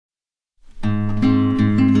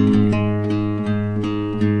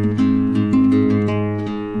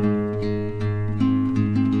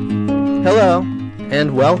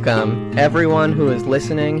welcome everyone who is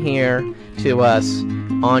listening here to us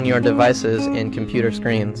on your devices and computer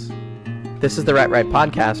screens. This is the Write Right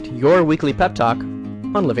Podcast, your weekly pep talk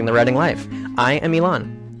on living the writing life. I am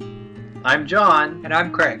Elon. I'm John. And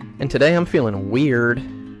I'm Craig. And today I'm feeling weird.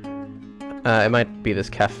 It might be this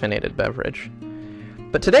caffeinated beverage.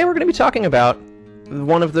 But today we're going to be talking about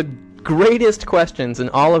one of the greatest questions in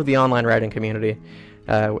all of the online writing community,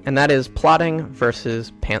 and that is plotting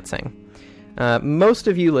versus pantsing. Most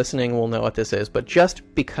of you listening will know what this is, but just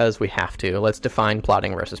because we have to, let's define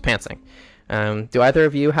plotting versus pantsing. Do either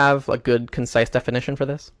of you have a good, concise definition for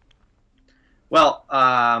this? Well,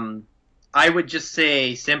 I would just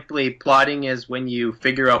say simply plotting is when you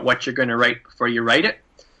figure out what you're going to write before you write it,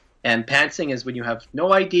 and pantsing is when you have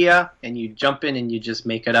no idea and you jump in and you just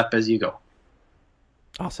make it up as you go.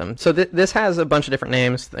 Awesome. So this has a bunch of different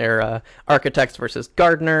names. They're architects versus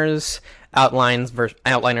gardeners,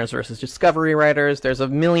 outliners versus discovery writers. There's a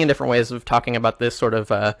million different ways of talking about this sort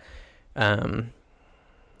of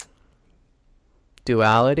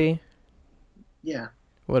duality. Yeah.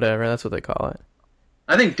 Whatever, that's what they call it.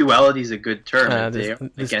 I think duality is a good term.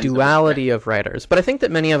 This duality of writers. But I think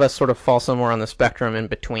that many of us sort of fall somewhere on the spectrum in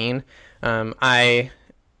between. I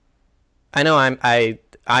know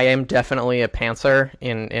I am definitely a pantser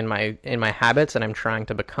in my habits, and I'm trying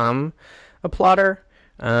to become a plotter.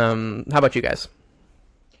 How about you guys?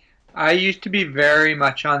 I used to be very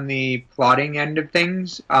much on the plotting end of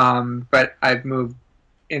things, but I've moved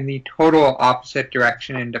in the total opposite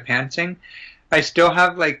direction into pantsing. I still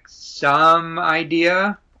have some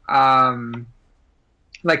idea. I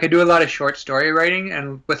do a lot of short story writing,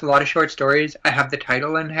 and with a lot of short stories, I have the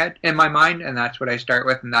title in my mind, and that's what I start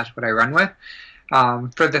with, and that's what I run with.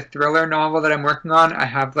 For the thriller novel that I'm working on, I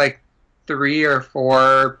have 3 or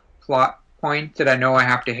 4 plot points that I know I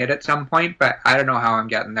have to hit at some point, but I don't know how I'm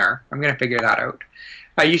getting there. I'm going to figure that out.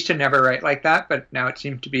 I used to never write like that, but now it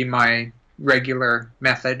seems to be my regular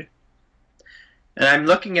method. And I'm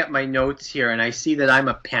looking at my notes here, and I see that I'm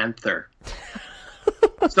a panther.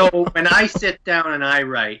 So when I sit down and I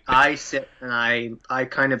write, I sit and I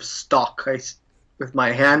kind of stalk with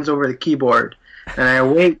my hands over the keyboard, and I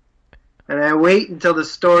wait. And I wait until the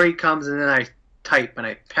story comes, and then I type and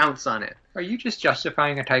I pounce on it. Are you just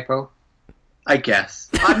justifying a typo? I guess.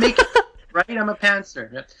 I make it right. I'm a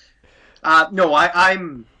pantser. No,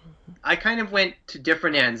 I kind of went to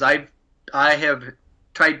different ends. I have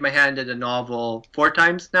tried my hand at a novel 4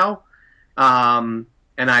 times now, and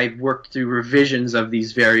I've worked through revisions of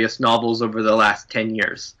these various novels over the last 10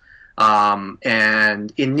 years.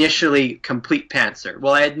 And initially complete pantser.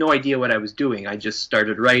 Well, I had no idea what I was doing. I just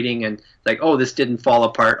started writing and this didn't fall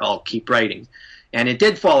apart, I'll keep writing. And it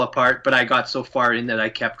did fall apart, but I got so far in that I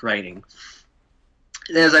kept writing.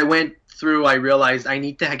 And as I went through, I realized I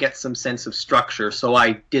need to get some sense of structure. So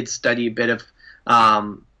I did study a bit of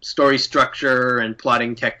story structure and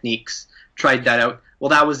plotting techniques, tried that out. Well,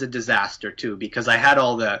 that was a disaster too, because I had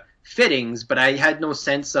all the fittings, but I had no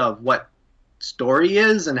sense of what story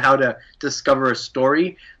is and how to discover a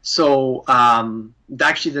story. So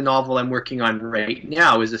actually the novel I'm working on right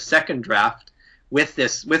now is a second draft with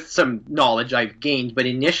some knowledge I've gained, but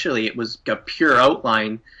initially it was a pure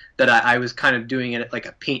outline that I was kind of doing it like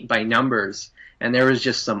a paint by numbers, and there was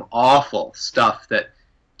just some awful stuff that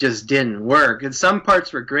just didn't work. And some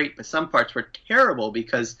parts were great, but some parts were terrible,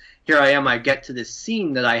 because here I get to this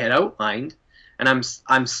scene that I had outlined, and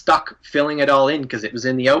I'm stuck filling it all in because it was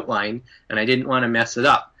in the outline, and I didn't want to mess it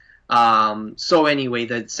up. So anyway,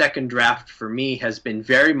 the second draft for me has been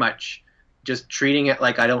very much just treating it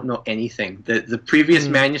like I don't know anything. The previous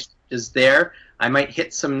manuscript is there. I might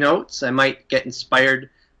hit some notes. I might get inspired,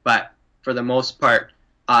 but for the most part,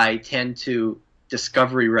 I tend to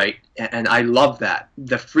discovery write, and I love that.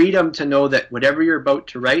 The freedom to know that whatever you're about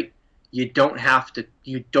to write, you don't have to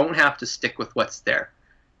stick with what's there.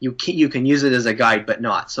 You can use it as a guide, but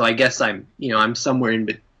not. So I guess I'm somewhere in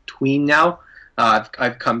between now.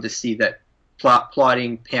 I've come to see that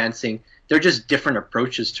plotting, pantsing, they're just different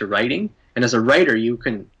approaches to writing. And as a writer, you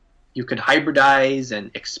can hybridize and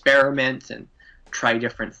experiment and try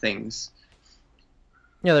different things.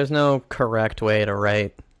 Yeah, there's no correct way to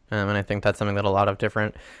write. And I think that's something that a lot of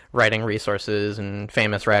different writing resources and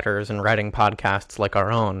famous writers and writing podcasts like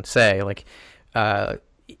our own say.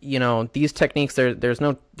 These techniques, there's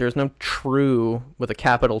no true, with a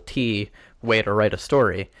capital T, way to write a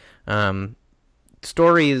story.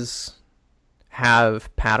 Stories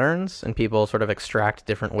have patterns, and people sort of extract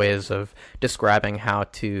different ways of describing how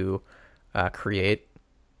to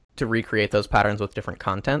recreate those patterns with different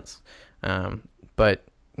contents. But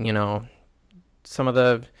some of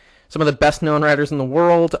the Some of the best known writers in the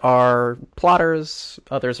world are plotters,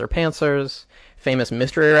 others are pantsers. Famous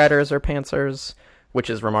mystery writers are pantsers, which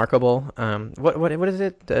is remarkable. What is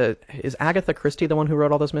it? Is Agatha Christie the one who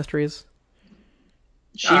wrote all those mysteries?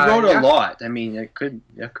 She wrote yeah. a lot. I mean, that could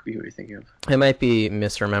be who you're thinking of. I might be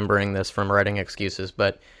misremembering this from writing excuses,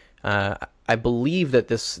 but I believe that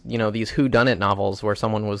these whodunit novels where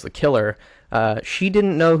someone was the killer, she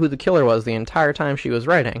didn't know who the killer was the entire time she was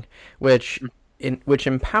writing, which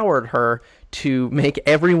empowered her to make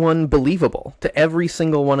everyone believable, to every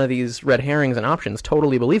single one of these red herrings and options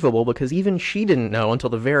totally believable, because even she didn't know until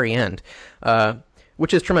the very end,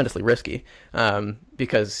 which is tremendously risky,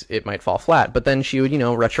 because it might fall flat. But then she would,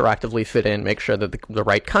 retroactively fit in, make sure that the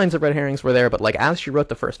right kinds of red herrings were there. But like as she wrote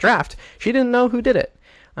the first draft, she didn't know who did it.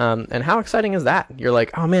 And how exciting is that? You're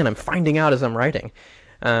like, oh man, I'm finding out as I'm writing.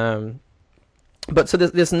 But so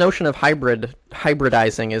this notion of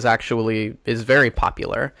hybridizing is very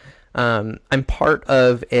popular. I'm part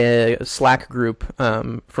of a Slack group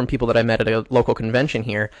from people that I met at a local convention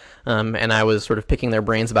here, and I was sort of picking their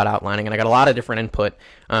brains about outlining, and I got a lot of different input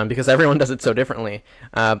because everyone does it so differently.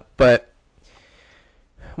 But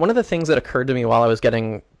one of the things that occurred to me while I was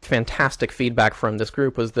getting fantastic feedback from this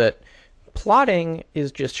group was that plotting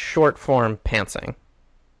is just short form pantsing.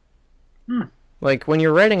 Like when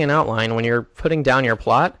you're writing an outline, when you're putting down your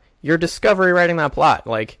plot, you're discovery writing that plot.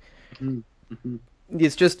 Like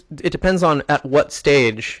it's just, it depends on at what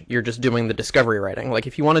stage you're just doing the discovery writing. Like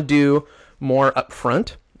if you want to do more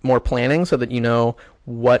upfront, more planning so that you know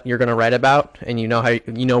what you're going to write about and you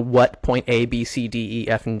know what point A, B, C, D, E,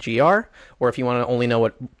 F, and G are, or if you want to only know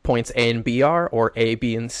what points A and B are, or A,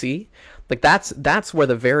 B, and C, like that's where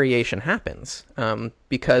the variation happens,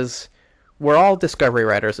 because we're all discovery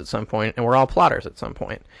writers at some point, and we're all plotters at some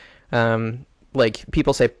point. Like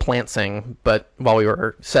people say plantsing, but while we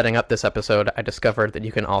were setting up this episode, I discovered that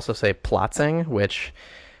you can also say plotzing, which,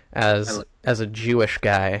 as a Jewish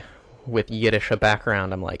guy with Yiddish a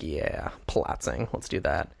background, I'm like, yeah, plotzing. Let's do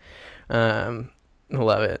that. I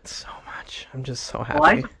love it so much. I'm just so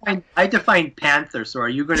happy. Well, I defined panther, so are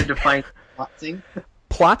you going to define plotzing?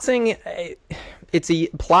 Plotzing,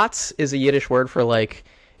 plots is a Yiddish word for, like,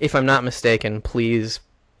 if I'm not mistaken, please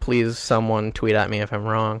someone tweet at me if I'm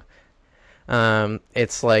wrong.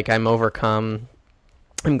 It's like I'm overcome,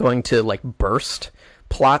 I'm going to like burst.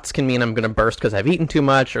 Plots can mean I'm going to burst because I've eaten too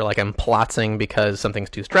much, or like I'm plotzing because something's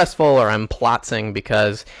too stressful, or I'm plotzing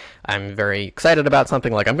because I'm very excited about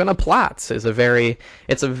something. Like I'm going to plots it's a very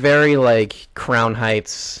like Crown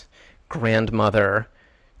Heights grandmother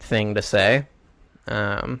thing to say.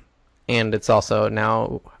 And it's also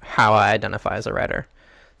now how I identify as a writer.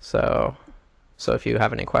 So if you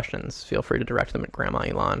have any questions, feel free to direct them at Grandma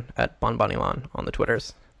Elon, at Bonbon Elon on the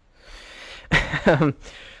Twitters.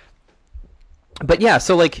 But yeah,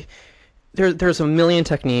 so like there's a million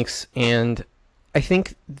techniques, and I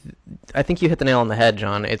think you hit the nail on the head,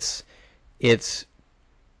 John. It's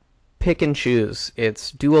pick and choose. It's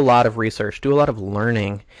do a lot of research, do a lot of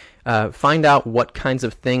learning, find out what kinds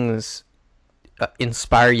of things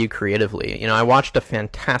inspire you creatively. I watched a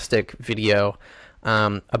fantastic video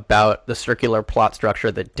about the circular plot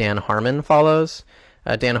structure that Dan Harmon follows.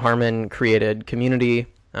 Dan Harmon created Community,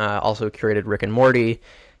 also created Rick and Morty.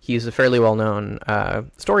 He's a fairly well-known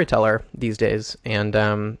storyteller these days, and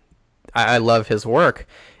I love his work.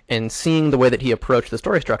 And seeing the way that he approached the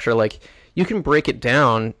story structure, like, you can break it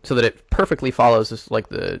down so that it perfectly follows this, like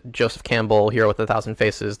the Joseph Campbell Hero with a Thousand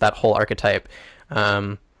Faces, that whole archetype.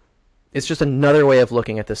 It's just another way of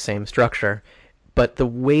looking at the same structure. But the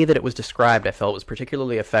way that it was described, I felt was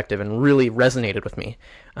particularly effective and really resonated with me.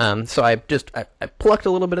 So I plucked a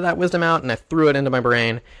little bit of that wisdom out, and I threw it into my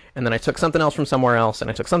brain, and then I took something else from somewhere else,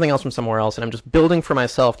 and I took something else from somewhere else, and I'm just building for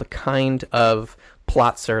myself the kind of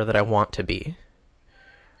plotzer that I want to be.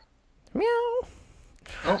 Meow.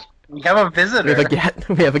 Oh, we have a visitor.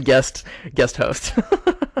 We have a guest host.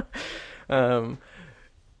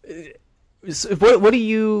 So what do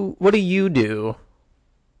you do?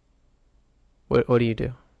 What do you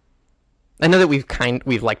do? I know that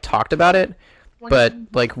we've like talked about it, but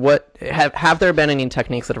like what have there been any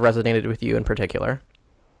techniques that have resonated with you in particular?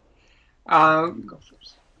 Go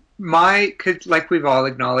first. Cause like we've all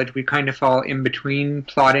acknowledged, we kind of fall in between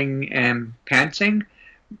plotting and pantsing.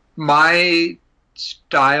 My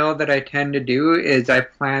style that I tend to do is I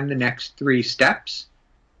plan the next 3 steps,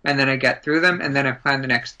 and then I get through them, and then I plan the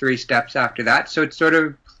next 3 steps after that. So it's sort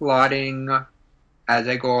of plotting as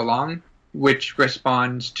I go along, which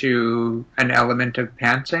responds to an element of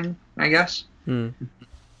pantsing, I guess. I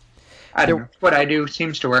don't know. What I do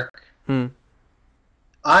seems to work.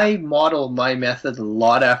 I model my method a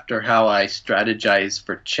lot after how I strategize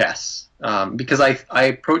for chess, because I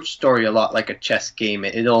approach story a lot like a chess game.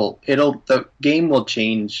 The game will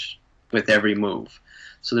change with every move,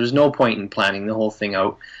 so there's no point in planning the whole thing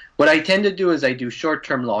out. What I tend to do is I do short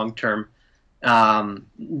term, long term.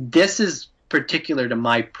 This is particular to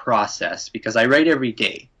my process because I write every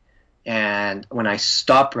day, and when I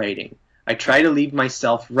stop writing, I try to leave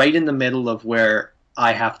myself right in the middle of where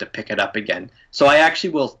I have to pick it up again. So I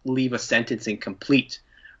actually will leave a sentence incomplete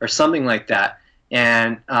or something like that.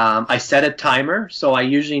 And I set a timer, so I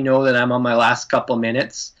usually know that I'm on my last couple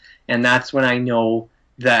minutes, and that's when I know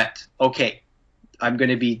that, okay, I'm going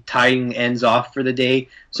to be tying ends off for the day.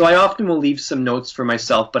 So I often will leave some notes for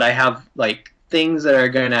myself, but I have like things that are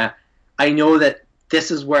going to, I know that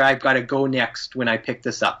this is where I've got to go next when I pick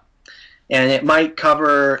this up. And it might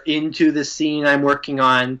cover into the scene I'm working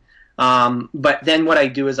on. But then what I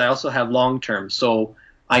do is I also have long term. So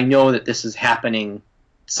I know that this is happening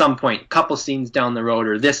some point, couple scenes down the road,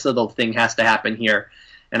 or this little thing has to happen here.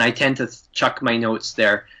 And I tend to chuck my notes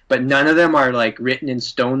there. But none of them are like written in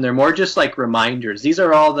stone. They're more just like reminders. These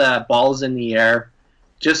are all the balls in the air.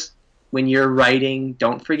 Just when you're writing,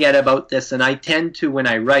 don't forget about this. And I tend to, when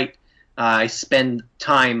I write, I spend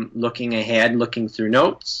time looking ahead, looking through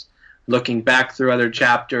notes, looking back through other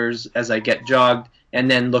chapters as I get jogged,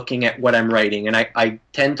 and then looking at what I'm writing. And I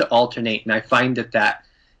tend to alternate, and I find that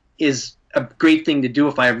is a great thing to do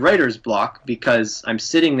if I have writer's block, because I'm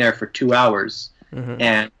sitting there for 2 hours,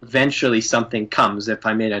 and eventually something comes if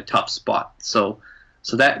I'm in a tough spot. So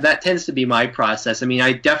that tends to be my process. I mean,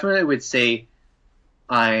 I definitely would say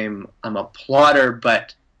I'm a plotter,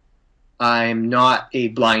 but I'm not a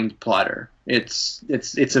blind plotter. It's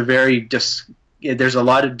a very there's a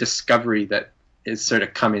lot of discovery that is sort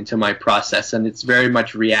of come into my process, and it's very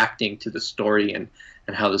much reacting to the story and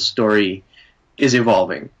how the story is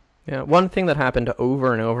evolving. Yeah, one thing that happened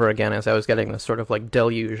over and over again as I was getting this sort of like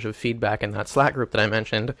deluge of feedback in that Slack group that I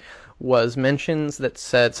mentioned was mentions that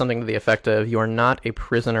said something to the effect of, "You are not a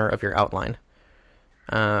prisoner of your outline."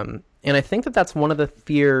 And I think that that's one of the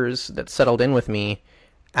fears that settled in with me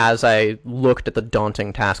as I looked at the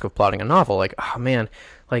daunting task of plotting a novel. Like, oh man,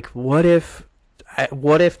 like what if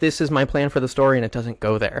this is my plan for the story and it doesn't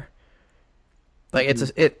go there? Like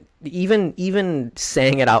even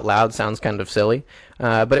saying it out loud sounds kind of silly,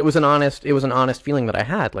 but it was an honest feeling that I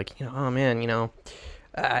had. Like, oh man,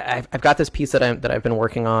 I've got this piece that I've been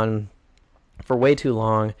working on for way too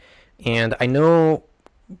long, and I know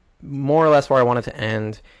more or less where I want it to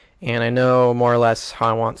end, and I know more or less how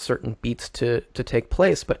I want certain beats to take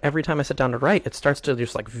place. But every time I sit down to write, it starts to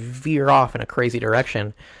just like veer off in a crazy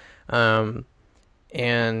direction.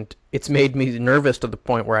 And it's made me nervous to the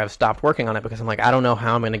point where I've stopped working on it, because I'm like, I don't know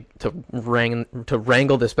how I'm going to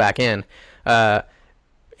wrangle this back in.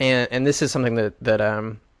 And this is something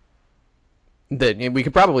that we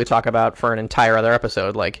could probably talk about for an entire other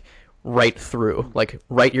episode, like write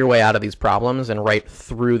your way out of these problems and write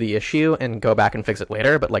through the issue and go back and fix it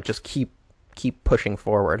later, but like just keep pushing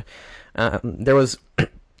forward. There was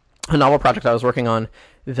a novel project I was working on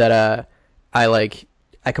that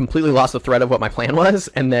I completely lost the thread of what my plan was,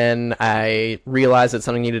 and then I realized that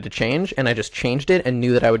something needed to change, and I just changed it and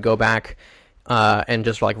knew that I would go back and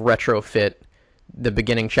just like retrofit the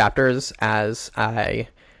beginning chapters as I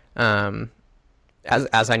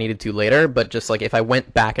needed to later. But just like if I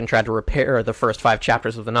went back and tried to repair the first 5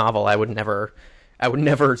 chapters of the novel, I would never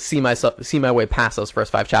see my way past those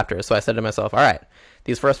first 5 chapters. So I said to myself, all right,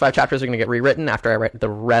 these first 5 chapters are going to get rewritten after I write the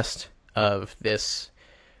rest of this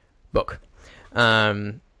book.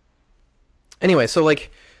 Anyway, so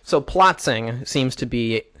plotzing seems to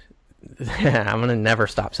be I'm gonna never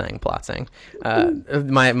stop saying plotzing.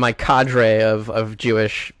 My cadre of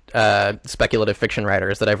Jewish speculative fiction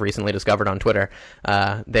writers that I've recently discovered on Twitter,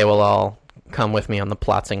 they will all come with me on the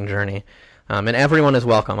plotzing journey, and everyone is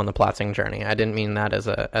welcome on the plotzing journey. I didn't mean that as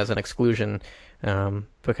an exclusion,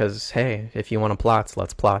 because hey, if you want to plots,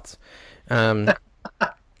 let's plots. Maybe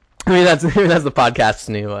that's the podcast's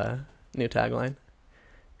new tagline.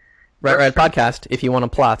 Right podcast. If you want to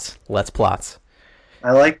plots, let's plots.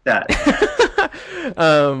 I like that.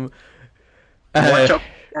 Watch out for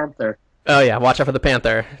the panther. Oh yeah, watch out for the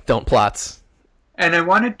panther. Don't plots. And I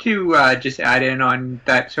wanted to just add in on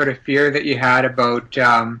that sort of fear that you had about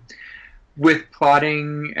with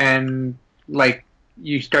plotting, and like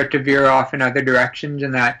you start to veer off in other directions,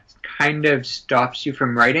 and that kind of stops you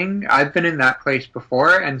from writing. I've been in that place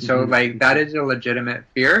before, and so like that is a legitimate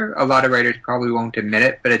fear. A lot of writers probably won't admit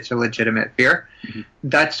it, but it's a legitimate fear.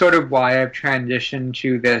 That's sort of why I've transitioned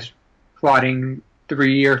to this plotting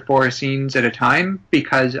 3 or 4 scenes at a time,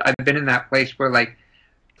 because I've been in that place where like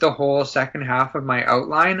the whole second half of my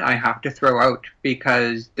outline I have to throw out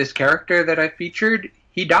because this character that I featured,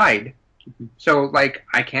 he died. So, like,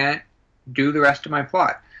 I can't do the rest of my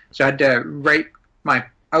plot. So I had to write my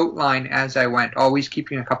outline as I went, always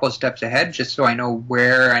keeping a couple of steps ahead just so I know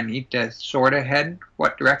where I need to sort of head,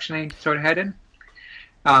 what direction I need to sort of head in.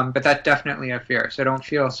 But that's definitely a fear, so don't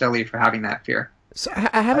feel silly for having that fear. So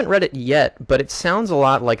I haven't read it yet, but it sounds a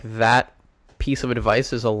lot like that piece of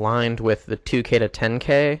advice is aligned with the 2K to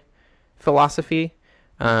 10K philosophy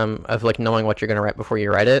of like knowing what you're going to write before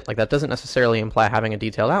you write it. Like that doesn't necessarily imply having a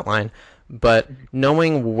detailed outline, but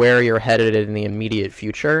knowing where you're headed in the immediate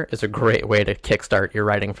future is a great way to kickstart your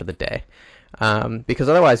writing for the day. Because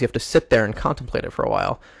otherwise you have to sit there and contemplate it for a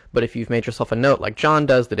while. But if you've made yourself a note like John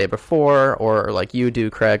does the day before, or like you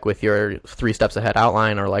do, Craig, with your 3 steps ahead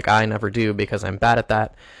outline, or like I never do because I'm bad at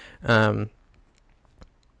that,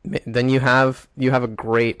 then you have a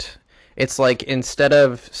great... It's like instead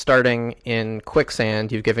of starting in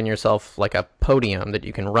quicksand, you've given yourself like a podium that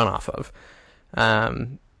you can run off of,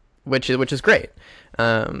 which is great.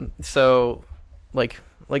 So like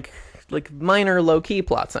minor low key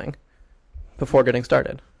plotsing before getting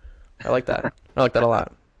started. I like that. I like that a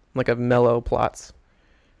lot. Like a mellow plots.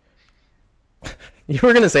 You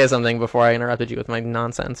were gonna say something before I interrupted you with my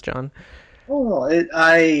nonsense, John. Oh,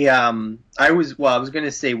 I was going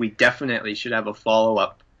to say we definitely should have a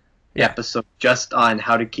follow-up episode just on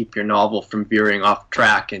how to keep your novel from veering off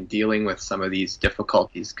track and dealing with some of these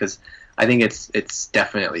difficulties, because I think it's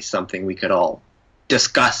definitely something we could all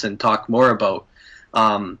discuss and talk more about.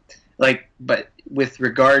 But with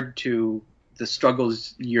regard to the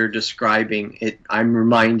struggles you're describing, I'm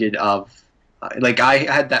reminded of, like, I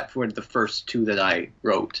had that for the first 2 that I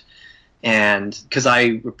wrote, and because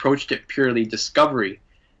I approached it purely discovery.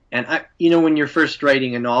 And when you're first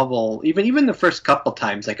writing a novel, even the first couple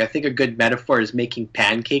times, like I think a good metaphor is making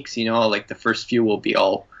pancakes. Like the first few will be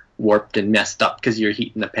all warped and messed up because you're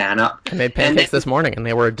heating the pan up. I made pancakes this morning, and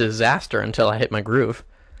they were a disaster until I hit my groove.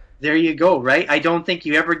 There you go, right? I don't think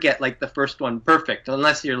you ever get like the first one perfect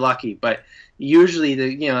unless you're lucky, but usually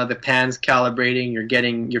the pan's calibrating,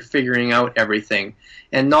 you're figuring out everything.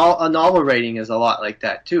 And novel writing is a lot like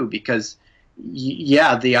that too, because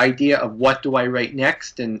the idea of what do I write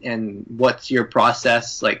next and what's your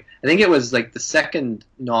process. Like I think it was like the second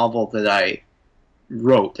novel that I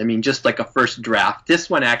wrote, just like a first draft.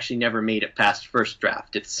 This one actually never made it past first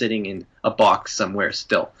draft. It's sitting in a box somewhere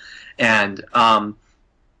still. And I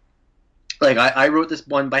wrote this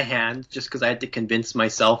one by hand just because I had to convince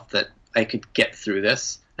myself that I could get through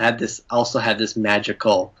this. I also had this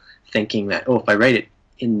magical thinking that, if I write it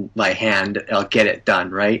in my hand, I'll get it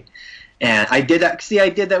done, right? And I did that. See, I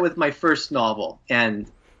did that with my first novel. And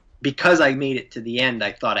because I made it to the end,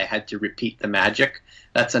 I thought I had to repeat the magic.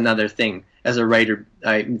 That's another thing. As a writer,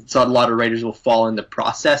 I saw a lot of writers will fall into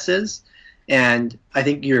processes. And I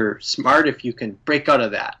think you're smart if you can break out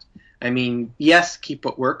of that. Yes, keep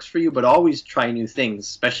what works for you, but always try new things,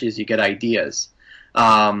 especially as you get ideas.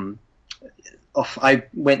 I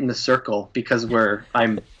went in the circle because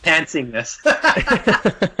I'm pantsing this.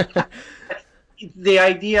 The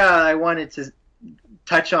idea I wanted to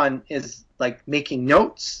touch on is like making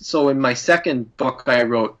notes. So in my second book I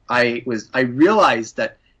wrote, I realized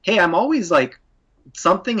that, hey, I'm always like,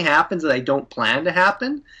 something happens that I don't plan to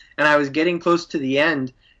happen, and I was getting close to the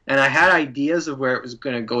end, and I had ideas of where it was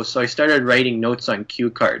going to go, so I started writing notes on cue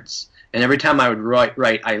cards. And every time I would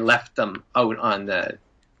write, I left them out on the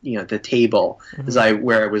table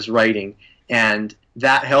where I was writing, and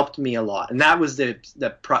that helped me a lot. And that was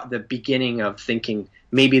the beginning of thinking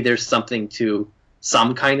maybe there's something to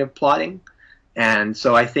some kind of plotting. And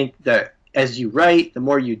so I think that as you write, the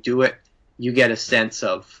more you do it, you get a sense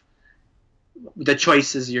of the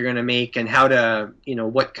choices you're going to make and how to,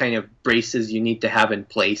 what kind of braces you need to have in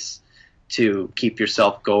place to keep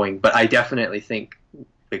yourself going. But I definitely think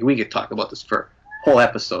we could talk about this for a whole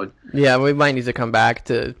episode. Yeah, we might need to come back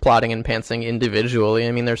to plotting and pantsing individually.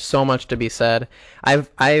 There's so much to be said.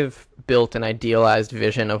 I've built an idealized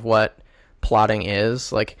vision of what plotting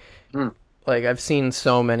is. Like I've seen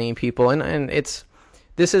so many people, and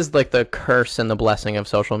this is like the curse and the blessing of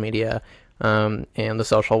social media. And the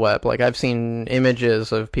social web. Like I've seen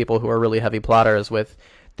images of people who are really heavy plotters with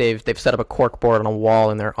they've set up a cork board on a wall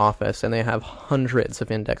in their office, and they have hundreds of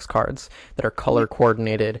index cards that are color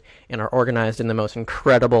coordinated and are organized in the most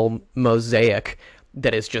incredible mosaic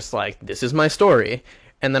that is just like, this is my story.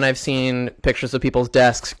 And then I've seen pictures of people's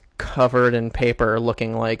desks covered in paper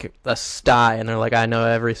looking like a sty, and they're like, I know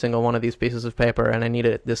every single one of these pieces of paper and I need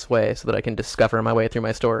it this way so that I can discover my way through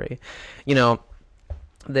my story.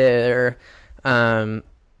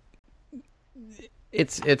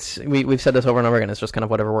 we've said this over and over again. It's just kind of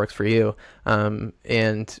whatever works for you,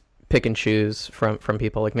 and pick and choose from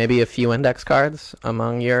people. Like maybe a few index cards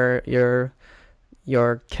among your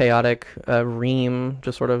chaotic ream,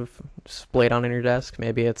 just sort of splayed on your desk.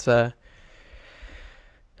 Maybe it's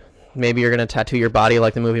maybe you're gonna tattoo your body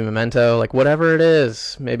like the movie Memento. Like whatever it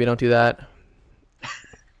is, maybe don't do that.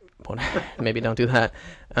 Maybe don't do that.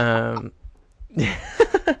 I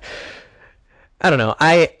don't know.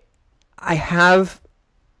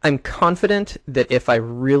 I'm confident that if I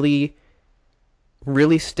really,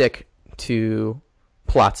 really stick to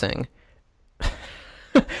plotzing,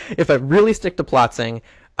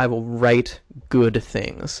 I will write good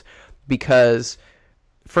things. Because,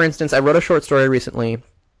 for instance, I wrote a short story recently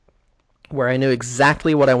where I knew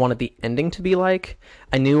exactly what I wanted the ending to be like,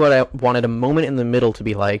 I knew what I wanted a moment in the middle to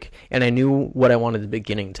be like, and I knew what I wanted the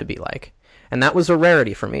beginning to be like. And that was a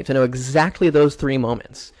rarity for me, to know exactly those 3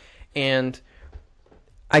 moments. And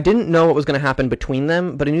I didn't know what was going to happen between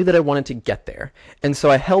them, but I knew that I wanted to get there. And so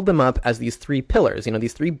I held them up as these 3 pillars,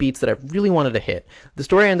 these 3 beats that I really wanted to hit. The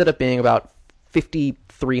story ended up being about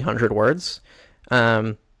 5,300 words.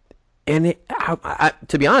 And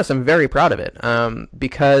to be honest, I'm very proud of it,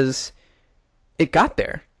 because it got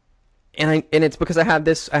there. And it's because I had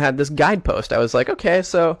this guidepost. I was like, okay,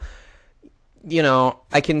 so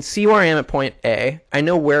I can see where I am at point A. I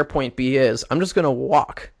know where point B is. I'm just going to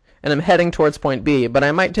walk. And I'm heading towards point B, but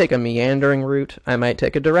I might take a meandering route. I might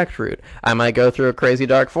take a direct route. I might go through a crazy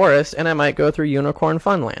dark forest, and I might go through Unicorn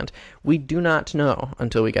Funland. We do not know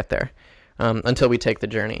until we get there, until we take the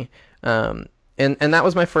journey. And that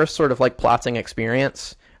was my first sort of like plotting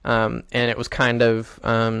experience, and it was kind of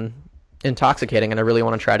intoxicating, and I really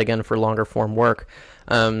want to try it again for longer form work.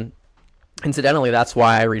 Incidentally, that's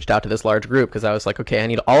why I reached out to this large group, because I was like, okay, I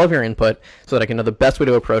need all of your input so that I can know the best way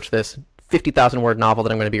to approach this 50,000 word novel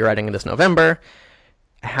that I'm going to be writing in this November.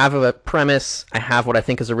 I have a premise. I have what I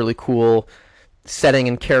think is a really cool setting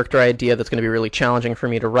and character idea that's going to be really challenging for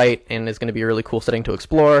me to write and is going to be a really cool setting to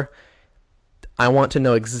explore. I want to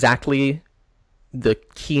know exactly the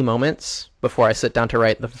key moments before I sit down to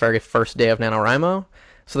write the very first day of NaNoWriMo,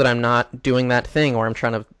 so that I'm not doing that thing where I'm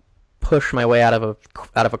trying to push my way out of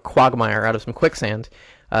a quagmire, out of some quicksand,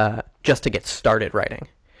 just to get started writing.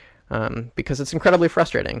 Because it's incredibly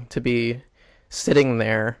frustrating to be sitting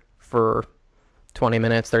there for 20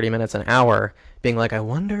 minutes, 30 minutes, an hour, being like, I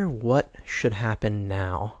wonder what should happen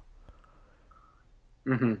now.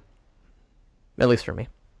 Mm-hmm. At least for me.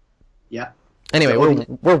 Yeah. Anyway,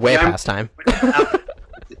 we're way past time.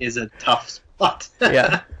 Is a tough spot.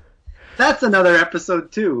 Yeah. That's another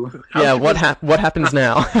episode too. What happens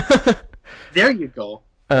now? There you go.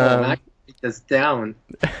 I can take this down.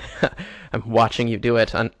 I'm watching you do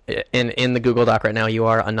it in the Google Doc right now. You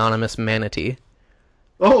are Anonymous Manatee.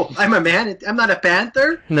 Oh, I'm a manatee. I'm not a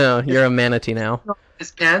panther? No, you're a manatee now.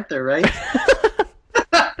 It's panther, right?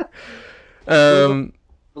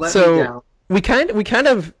 So we kind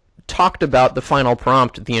of talked about the final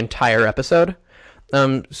prompt the entire episode.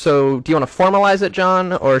 So do you want to formalize it,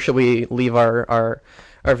 John, or should we leave our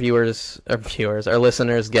listeners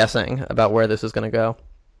guessing about where this is going to go?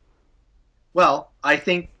 Well, I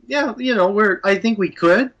think, I think we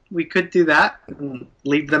could do that and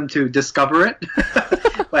leave them to discover it.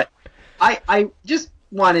 But I just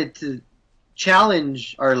wanted to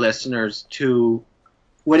challenge our listeners to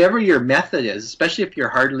whatever your method is, especially if you're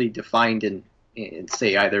hardly defined in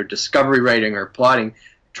say either discovery writing or plotting,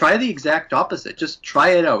 try the exact opposite. Just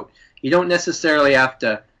try it out. You don't necessarily have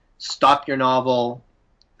to stop your novel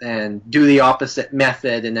and do the opposite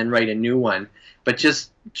method and then write a new one. But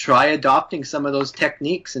just try adopting some of those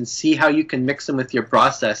techniques and see how you can mix them with your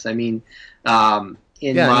process. I mean,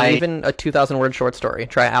 even a 2,000-word short story.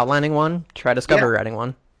 Try outlining one. Try discovery writing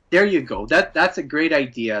one. There you go. That's a great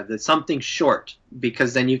idea. That's something short,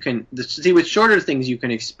 because then you can see with shorter things you can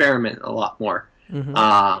experiment a lot more.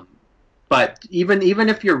 Mm-hmm. But even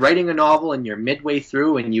if you're writing a novel and you're midway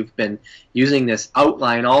through and you've been using this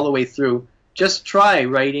outline all the way through, just try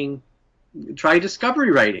discovery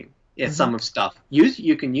writing. Some of stuff.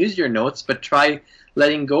 You can use your notes, but try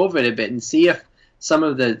letting go of it a bit and see if some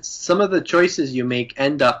of the choices you make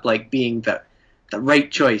end up like being the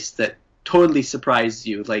right choice that totally surprises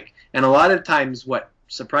you. And a lot of times what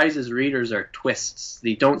surprises readers are twists.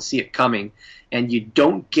 They don't see it coming, and you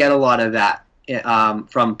don't get a lot of that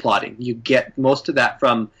from plotting. You get most of that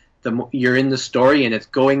from you're in the story and it's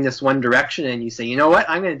going this one direction, and you say, you know what,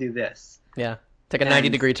 I'm going to do this. Yeah, take a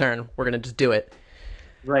 90-degree turn. We're going to just do it.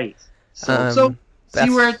 Right. So see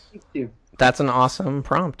where it takes you. That's an awesome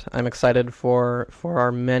prompt. I'm excited for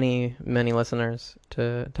our many listeners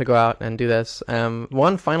to go out and do this.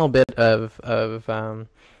 One final bit of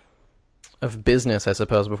business, I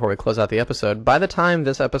suppose, before we close out the episode. By the time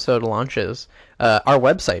this episode launches, our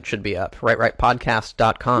website should be up,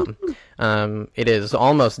 rightrightpodcast.com. It is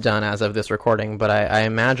almost done as of this recording, but I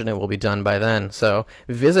imagine it will be done by then. So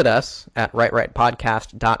visit us at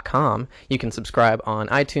rightrightpodcast.com. You can subscribe on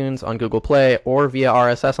iTunes, on Google Play, or via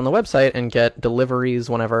RSS on the website and get deliveries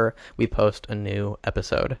whenever we post a new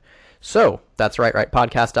episode. So that's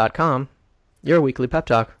rightrightpodcast.com, your weekly pep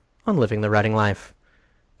talk on living the writing life.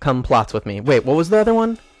 Come plots with me. Wait, what was the other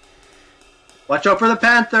one? Watch out for the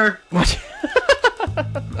panther. What?